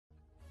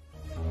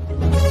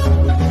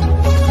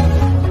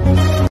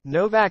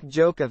Novak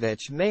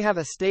Djokovic may have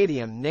a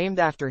stadium named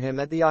after him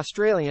at the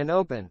Australian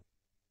Open.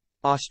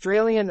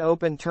 Australian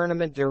Open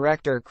tournament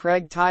director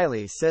Craig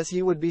Tiley says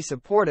he would be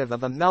supportive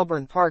of a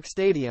Melbourne Park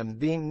stadium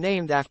being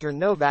named after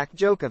Novak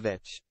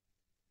Djokovic.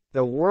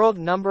 The world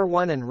number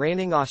 1 and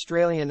reigning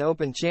Australian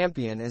Open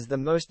champion is the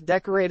most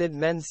decorated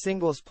men's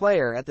singles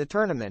player at the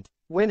tournament,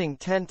 winning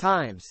 10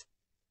 times.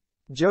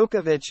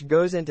 Djokovic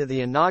goes into the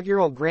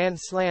inaugural Grand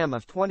Slam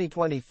of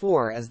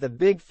 2024 as the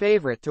big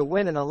favourite to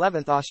win an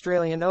 11th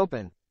Australian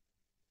Open.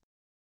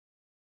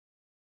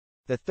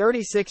 The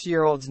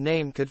 36-year-old's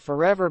name could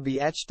forever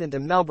be etched into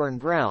Melbourne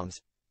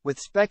grounds, with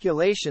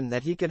speculation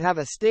that he could have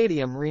a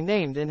stadium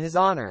renamed in his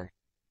honour.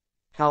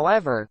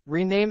 However,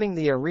 renaming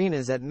the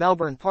arenas at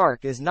Melbourne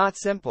Park is not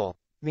simple,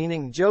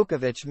 meaning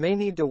Djokovic may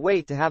need to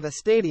wait to have a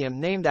stadium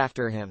named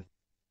after him.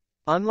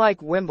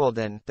 Unlike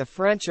Wimbledon, the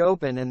French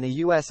Open and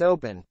the US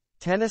Open,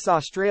 Tennis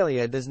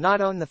Australia does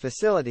not own the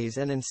facilities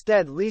and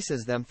instead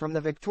leases them from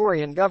the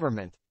Victorian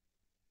government.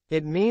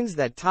 It means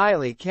that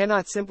Tiley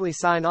cannot simply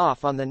sign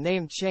off on the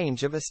name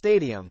change of a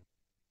stadium.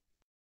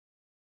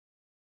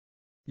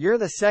 "You're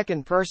the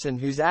second person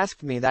who's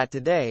asked me that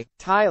today,"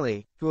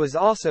 Tiley, who is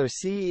also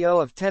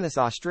CEO of Tennis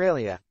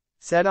Australia,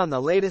 said on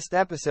the latest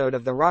episode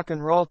of the Rock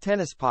and Roll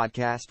Tennis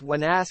podcast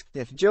when asked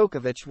if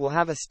Djokovic will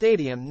have a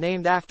stadium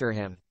named after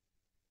him.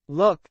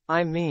 "Look,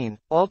 I mean,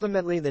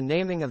 ultimately the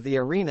naming of the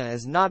arena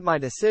is not my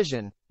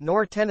decision,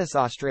 nor Tennis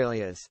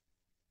Australia's.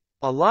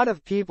 A lot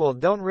of people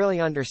don't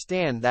really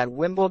understand that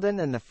Wimbledon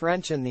and the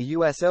French and the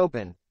US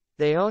Open,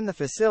 they own the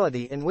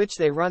facility in which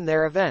they run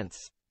their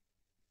events.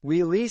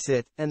 We lease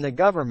it, and the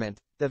government,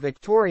 the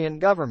Victorian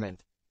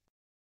government,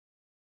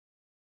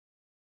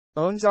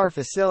 owns our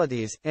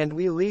facilities, and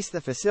we lease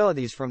the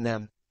facilities from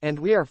them, and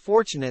we are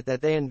fortunate that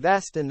they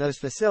invest in those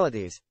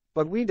facilities,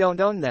 but we don't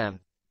own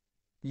them.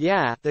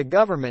 Yeah, the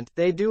government,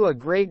 they do a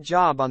great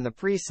job on the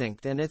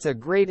precinct and it's a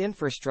great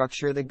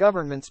infrastructure the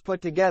government's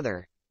put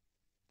together.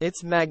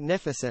 It's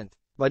magnificent,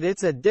 but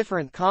it's a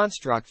different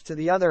construct to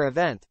the other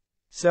event.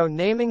 So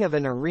naming of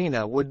an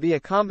arena would be a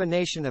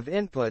combination of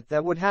input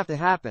that would have to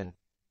happen.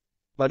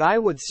 But I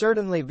would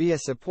certainly be a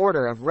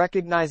supporter of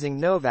recognizing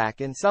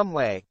Novak in some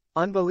way.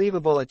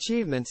 Unbelievable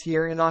achievements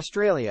here in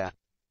Australia."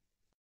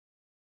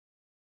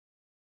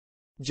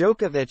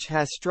 Djokovic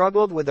has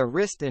struggled with a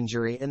wrist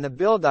injury in the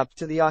build-up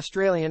to the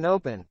Australian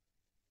Open.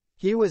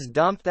 He was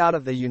dumped out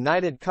of the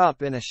United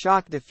Cup in a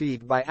shock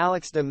defeat by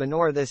Alex de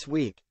Minaur this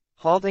week,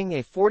 halting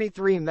a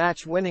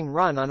 43-match winning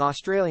run on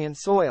Australian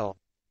soil.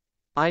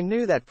 "I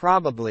knew that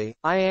probably,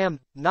 I am,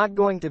 not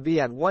going to be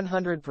at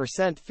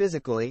 100%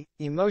 physically,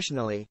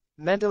 emotionally,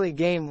 mentally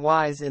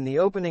game-wise in the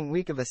opening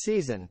week of a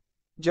season,"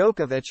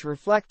 Djokovic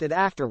reflected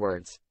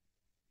afterwards.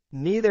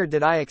 "Neither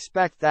did I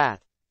expect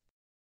that.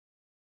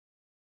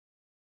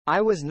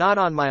 I was not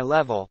on my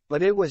level,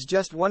 but it was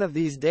just one of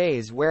these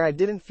days where I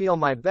didn't feel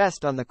my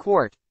best on the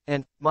court,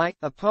 and my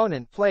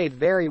opponent played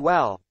very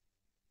well.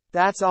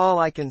 That's all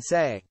I can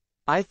say.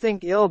 I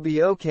think it'll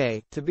be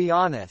okay, to be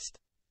honest.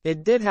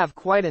 It did have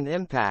quite an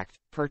impact,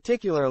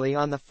 particularly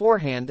on the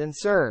forehand and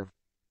serve.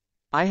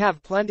 I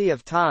have plenty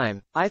of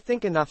time, I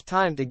think enough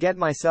time to get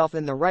myself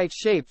in the right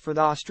shape for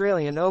the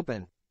Australian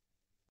Open.